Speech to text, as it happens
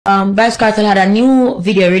Vybz Kartel had a new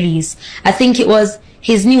video release. I think it was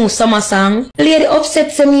his new summer song. The lady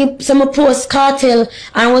upset me, some post Kartel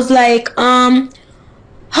and was like, huh?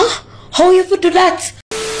 How you could do that?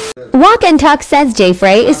 Walk and Talk says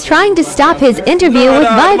JAIIFRAIS is trying to stop his interview with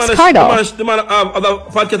Vybz Kartel. The man other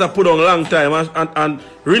podcast put on a long time and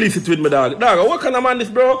release it with me, dog. Dog, what kind of man this,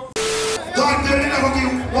 bro? Kartel never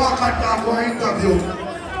give Walk and Talk for an interview.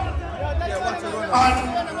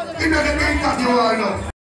 And he doesn't get interview or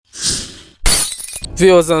not.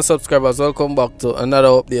 Viewers and subscribers, welcome back to another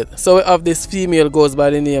update. So we have this female goes by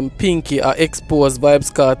the name Pinky, expose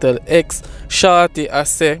Vybz Kartel ex Shorty. I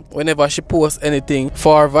say whenever she posts anything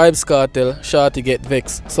for Vybz Kartel, Shorty get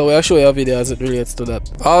vexed. So we'll show you a video as it relates to that.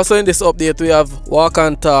 Also in this update we have Walk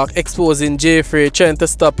and Talk exposing JAIIFRAIS trying to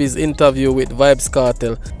stop his interview with Vybz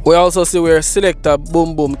Kartel. We also see where selector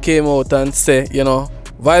Boom Boom came out and say, you know,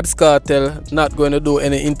 Vybz Kartel not going to do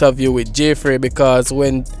any interview with JAIIFRAIS because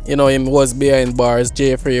when, you know, him was behind bars,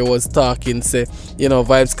 JAIIFRAIS was talking, say, you know,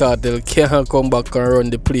 Vybz Kartel can't come back and run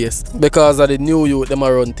the place because of the new youth, them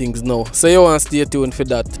are run things now. So you want to stay tuned for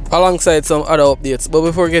that, alongside some other updates. But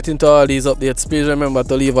before we get into all these updates, please remember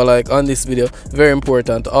to leave a like on this video, very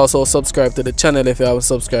important. Also subscribe to the channel if you haven't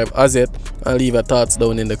subscribed as yet, and leave your thoughts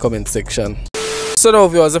down in the comment section. So now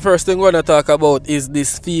viewers, the first thing we're going to talk about is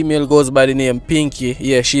this female goes by the name Pinky.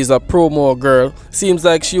 Yeah, she's a promo girl. Seems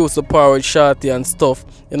like she used to power with Shorty and stuff.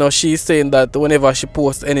 You know, she's saying that whenever she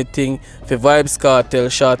posts anything for Vybz Kartel,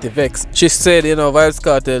 Shorty vex. She said, you know, Vybz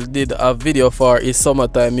Kartel did a video for his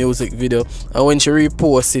summertime music video, and when she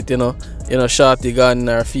reposts it, you know, Shorty got in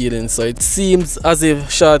her feelings. So it seems as if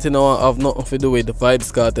Shorty now have nothing to do with the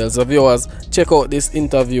Vybz Kartel. So viewers, check out this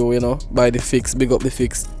interview, you know, by The Fix. Big up The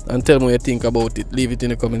Fix and tell me what you think about it. Leave it in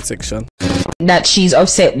the comment section. That she's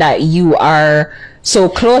upset that you are so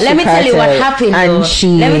close. Let me tell you what happened. And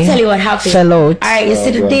let me tell you what happened. Fell out. Alright, you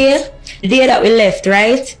see the day that we left,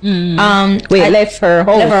 right? Wait, left her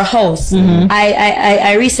house. Left her house.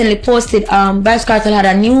 I recently posted Vybz Kartel had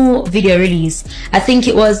a new video release. I think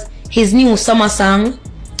it was his new summer song.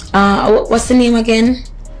 What's the name again?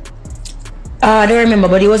 I don't remember,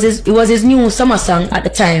 but it was his new summer song at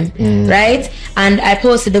the time, right? And I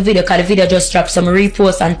posted the video because the video just dropped, some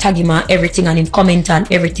repost and tag him and everything, and him comment and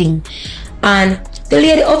everything. And the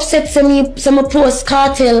lady upset me, some post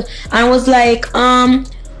Kartel and was like, huh?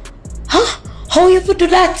 How you could do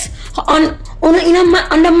that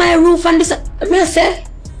under my roof and this? I say,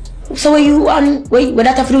 so what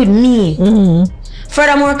that have to do with me?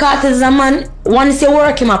 Furthermore, Kartel is a man, once you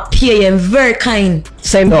work him a pay you, very kind.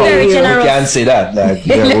 Same very you generous. You can't say that. Like,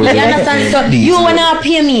 you understand? So you wanna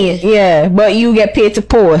pay me? Yeah, but you get paid to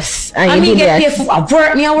post. And I mean get paid for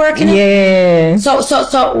work, me a working. Yeah. So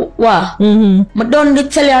what? But don't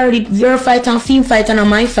tell you already your fight and film fight and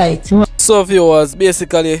my fight. So viewers,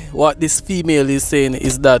 basically what this female is saying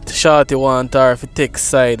is that Shorty want her to take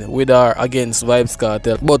side with her against Vybz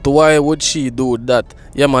Kartel. But why would she do that?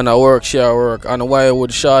 Yeah man, I work, she a work. And why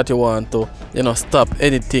would Shorty want to, you know, stop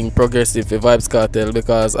anything progressive with Vybz Kartel?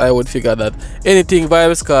 Because I would figure that anything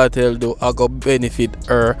Vybz Kartel do I go benefit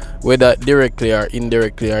her, whether directly or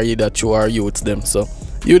indirectly, or either through our youths them. So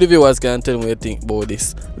you the viewers can tell me what you think about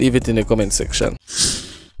this. Leave it in the comment section.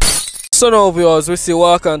 So now viewers, we see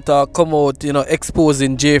Walk and Talk come out, you know,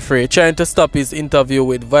 exposing JAIIFRAIS trying to stop his interview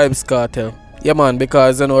with Vybz Kartel. Yeah man,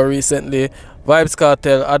 because you know recently Vybz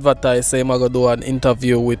Kartel advertised saying I'm gonna do an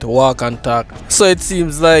interview with Walk and Talk. So it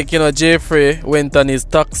seems like, you know, JAIIFRAIS went on his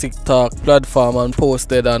Toxic Talk platform and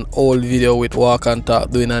posted an old video with Walk and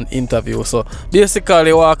Talk doing an interview. So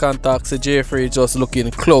basically Walk and Talk say JAIIFRAIS just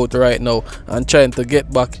looking clout right now and trying to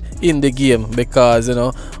get back in the game because, you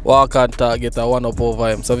know, Walk and Talk get a one-up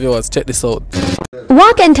over him. So viewers, check this out.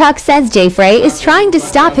 Walk and Talk says JAIIFRAIS is trying to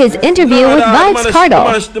stop his interview with Vybz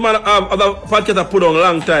Kartel. The man other podcast put on a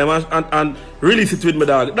long time and release it with me,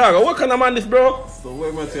 dog. Dog, what kind of man this, bro? So where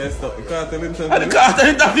am I trying to stop the Kartel interview? And the Kartel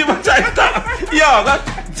interview, I'm trying to stop. Yo, that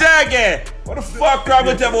Jaggy. What the fuck wrong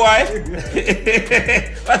with you, boy?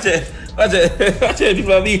 Watch it.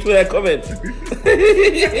 People are beat with their comments.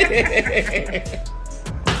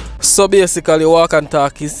 So basically Walk and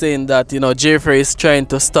Talk is saying that, you know, JAIIFRAIS is trying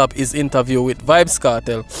to stop his interview with Vybz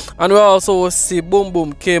Kartel. And we also see Boom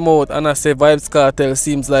Boom came out and I say Vybz Kartel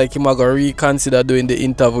seems like he might go reconsider doing the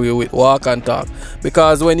interview with Walk and Talk.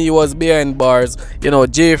 Because when he was behind bars, you know,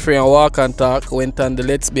 JAIIFRAIS and Walk and Talk went on the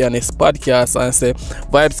Let's Be Honest podcast and say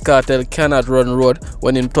Vybz Kartel cannot run road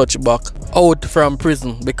when him touch back out from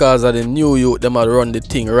prison because of the new youth them are run the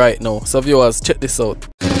thing right now. So viewers, check this out.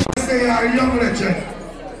 Say you are young legend.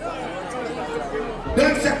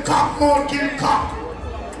 Them say cock more kill cock.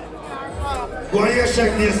 Go here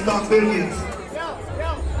check this cock buildings.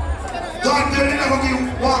 Kartel never give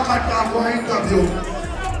walk and talk for interview.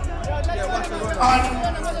 And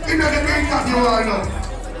in the interview I know,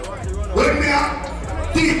 when me a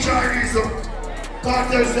teacher reason,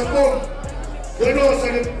 Kartel say, boom, you know, so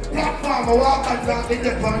the platform I walk and talk in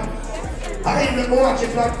the pan, I even watch the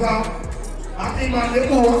platform, and him and the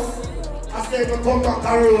host, I say to come back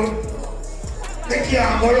a road, they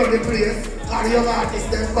can't go around the place, and young artist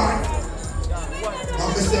them back. And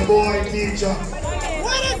I say, boy, teacher.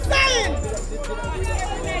 What is saying?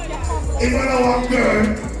 Even though I'm girl,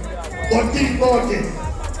 but think about it.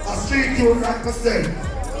 A street youth like myself.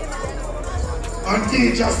 And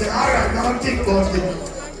teacher say, alright, now think about it.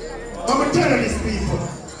 I'm telling these people,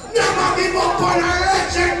 never give up on a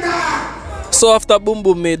legend now! So after Boom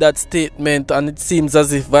Boom made that statement, and it seems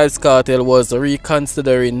as if Vybz Kartel was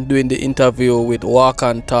reconsidering doing the interview with Walk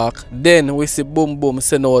and Talk, then we see Boom Boom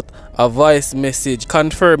send out a voice message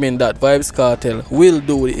confirming that Vybz Kartel will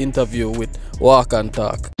do the interview with Walk and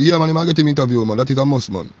Talk. Yeah man, I get him interview man, that is a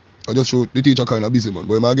must man. I just show the teacher kind of busy man,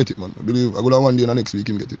 but I get it man. I believe I go down one day and next week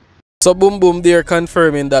him get it. So Boom Boom there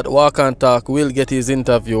confirming that Walk and Talk will get his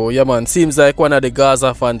interview. Yeah man, seems like one of the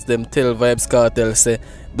Gaza fans them tell Vybz Kartel say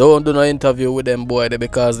don't do no interview with them boy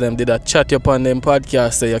because them did a chat up on them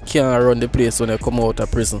podcast say you can't run the place when you come out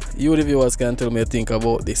of prison. You the viewers can tell me what you think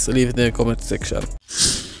about this. Leave it in the comment section.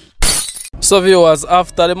 So viewers,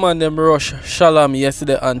 after the man them rush Shalom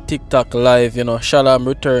yesterday on TikTok live, you know, Shalom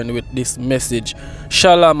returned with this message.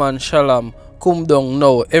 Shalom and Shalom, come down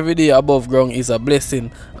now. Every day above ground is a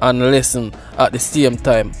blessing and lesson at the same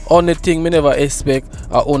time. Only thing me never expect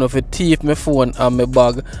I own of a thief my phone and my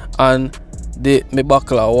bag and me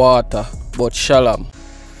buckle of water. But Shalom.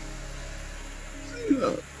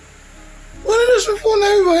 Yeah. What is this phone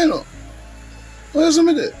everybody you know? What is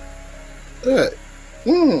it? Alright.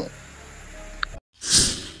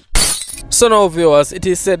 So now viewers, it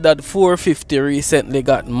is said that 450 recently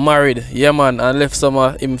got married, yeah man, and left some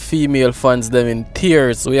of him female fans them in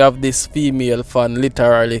tears. We have this female fan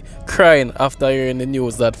literally crying after hearing the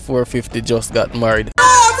news that 450 just got married.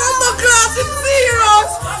 Oh, from the class is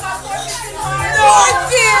serious! Poor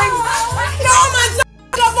thing! No man,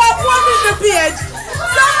 go for 450 page!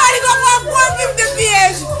 Somebody go for 450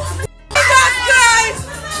 page! Jesus Christ!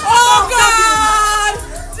 Oh God!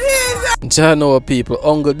 Jesus! I know people,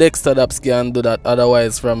 Uncle Dexter Daps can do that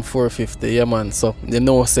otherwise from 450, yeah man. So you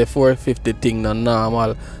know say 450 thing not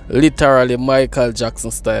normal, literally Michael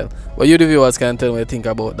Jackson style. But you the viewers can tell me what you think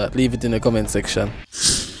about that. Leave it in the comment section.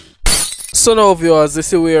 So now viewers,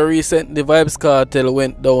 this is where recently Vybz Kartel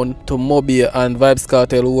went down to Mobile and Vybz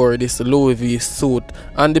Kartel wore this Louis V suit,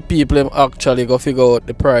 and the people actually go figure out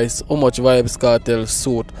the price how much Vybz Kartel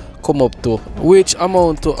suit come up to, which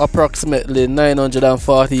amount to approximately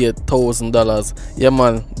 $948,000. Yeah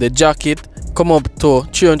man, the jacket come up to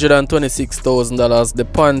 $326,000, the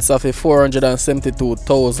pants of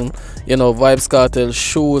 $472,000. You know, Vybz Kartel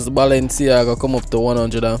shoes Balenciaga come up to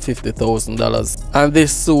 $150,000, and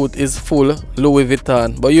this suit is full Louis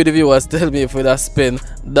Vuitton. But you the viewers tell me if I spend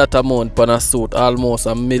that amount on a suit, almost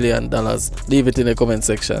 $1 million. Leave it in the comment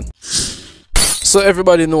section. So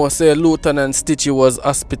everybody knows say Lieutenant Stitchie was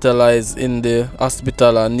hospitalized in the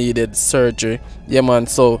hospital and needed surgery. Yeah man,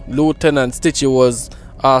 so Lieutenant Stitchie was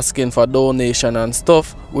asking for donation and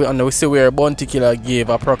stuff. And we see where Bounty Killer gave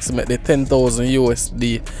approximately 10,000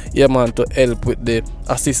 USD, yeah man, to help with the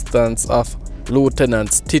assistance of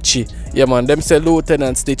Lieutenant Stitchie. Yeah man, them say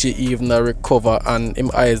Lieutenant Stitchie even recover and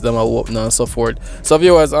him eyes them are open and so forth. So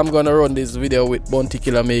viewers, I'm gonna run this video with Bounty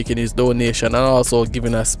Killer making his donation and also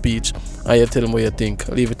giving a speech, and you tell me what you think.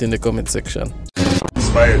 Leave it in the comment section.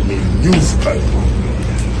 Inspired me musical.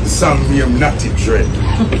 The song me am Natty Dread.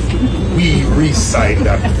 We recite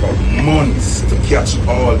that for months to catch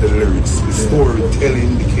all the lyrics, the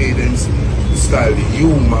storytelling, the cadence, the style, the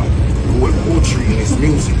humor, the whole poetry in his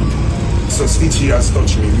music. So Stitchie has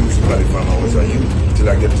touched me musically from I was a youth till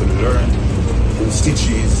I get to learn who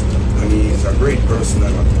Stitchie is, and he is a great person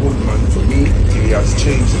and a good man to me till he has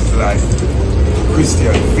changed his life.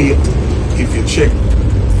 Christian faith, if you check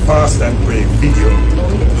Fast and Pray video,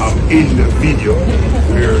 I'm in the video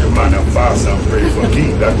where the man of Fast and Pray for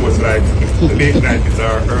me. That was like the late 90s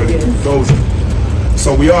or early 2000s.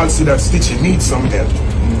 So we all see that Stitchie needs some help.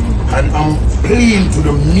 And I'm playing to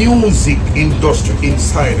the music industry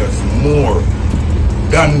insiders more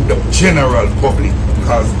than the general public,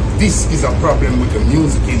 because this is a problem with the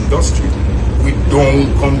music industry. We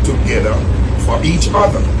don't come together for each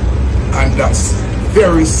other, and that's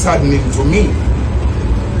very saddening to me.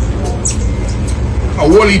 A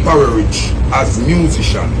whole heap of rich as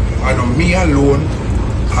musician, and me alone,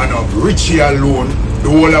 and Richie alone, The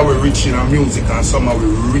whole are we rich in our music and some are we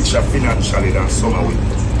richer financially than some are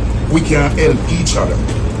we can help each other.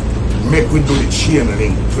 Make we do the chain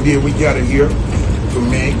link. Today we gather here to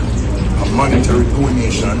make a monetary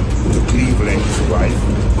donation to Cleveland's wife,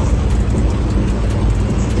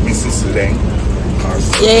 Mrs. Leng.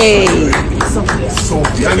 Yay! So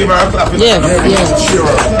we give her a clap. Yeah. Cheer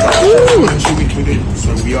her. So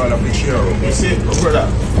we all have to cheer her. You see, brother,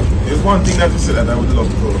 there's one thing that you said that I would love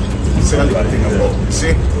to say a little thing about. You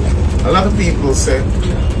see, a lot of people say,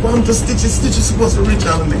 well, I'm just Stitch is supposed to reach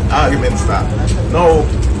out and the argument start. No,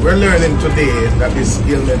 we're learning today that this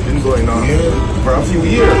ailment been going on for a few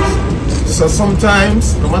years. So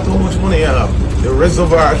sometimes, no matter how much money you have, the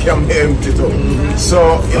reservoir can be empty too.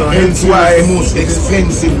 So, you know, hence why the most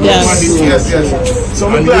expensive commodity. Yes. So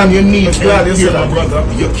I'm glad you need glad you said that, brother.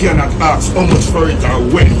 You cannot ask how much for it or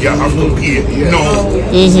when you have to pay. No.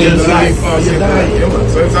 Your life or you die.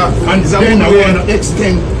 And then I want to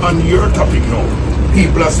extend on your topic now.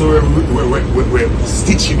 People are so we're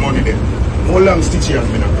Stitchy money there. How long Stitchy has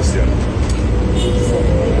been a Christian?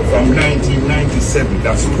 From 1997,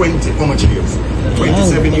 that's 20, how much years?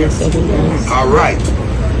 27 years. Alright.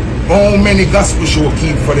 How many gospel show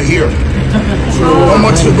keep for the year? How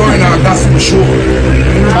much to go in our gospel show?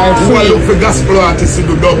 Who are look for gospel artists to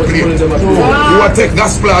do dub play? Who are take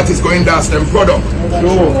gospel artists going dance them product?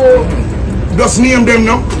 Just name them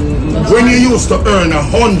now. When you used to earn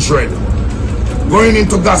 100, going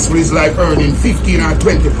into gospel is like earning 15 or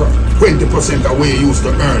 20% of where you used to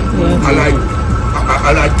earn. I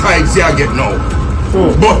like tithes you get now.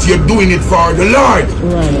 But you're doing it for the Lord.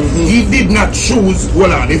 He did not choose,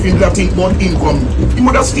 hold on, if you don't think about income, he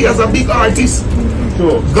must stay as a big artist.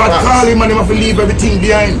 God call him and he have to leave everything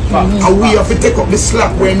behind. And we have to take up the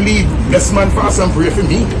slack when leave. This man fast and pray for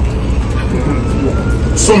me.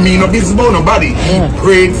 So me no business about nobody. He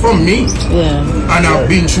prayed for me. And I've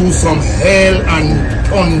been through some hell and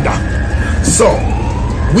thunder. So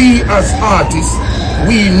we as artists,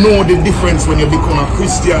 we know the difference when you become a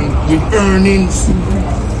Christian with earnings.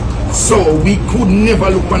 So we could never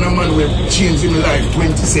look on a man who changed his life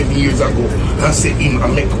 27 years ago and say him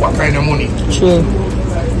and make what kind of money. True.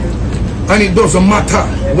 And it doesn't matter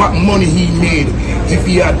what money he made. If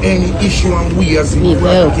he had any issue and we as his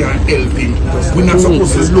brother can help him. We're not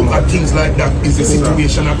supposed to look at things like that. Is the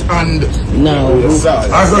situation at hand? No.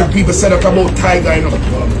 I heard people say that about Tiger, you know.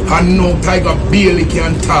 And no, Tiger barely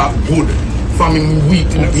can talk good from him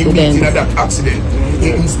meeting at that accident.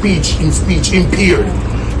 In speech impaired.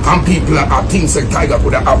 And people are things like Tiger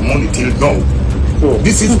could have money till now.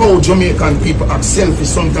 This is how Jamaican people act selfish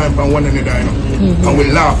sometimes from one another, you know. And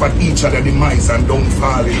we laugh at each other demise and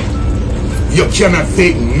downfall, you know. You cannot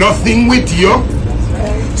take nothing with you.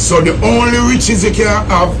 So the only riches you can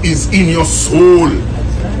have is in your soul.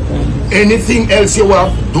 Anything else you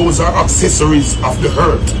have, those are accessories of the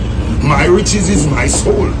earth. My riches is my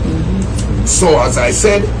soul. So as I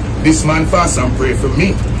said, this man fast and pray for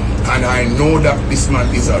me. And I know that this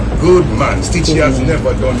man is a good man. Stitchy has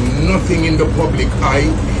never done nothing in the public eye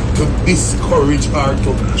to discourage or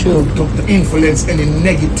to influence any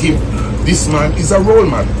negative. This man is a role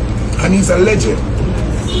model and he's a legend.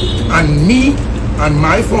 And me and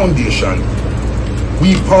my foundation,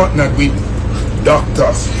 we partnered with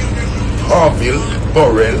Doctors Harville,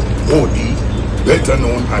 Burrell, Odie, better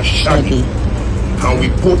known as Shelly. And we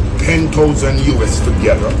put 10,000 US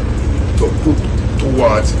together to put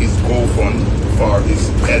towards his GoFund for his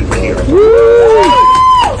health care.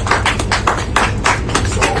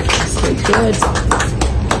 So good.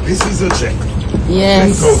 This is a check.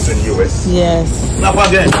 Yes. 10,000 US. Yes. Not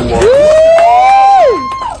again.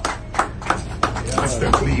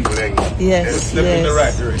 Mr. Cleveland. Yes. Step in the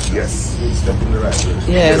right direction. Yes. Step in the right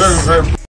direction. Yes. Very, very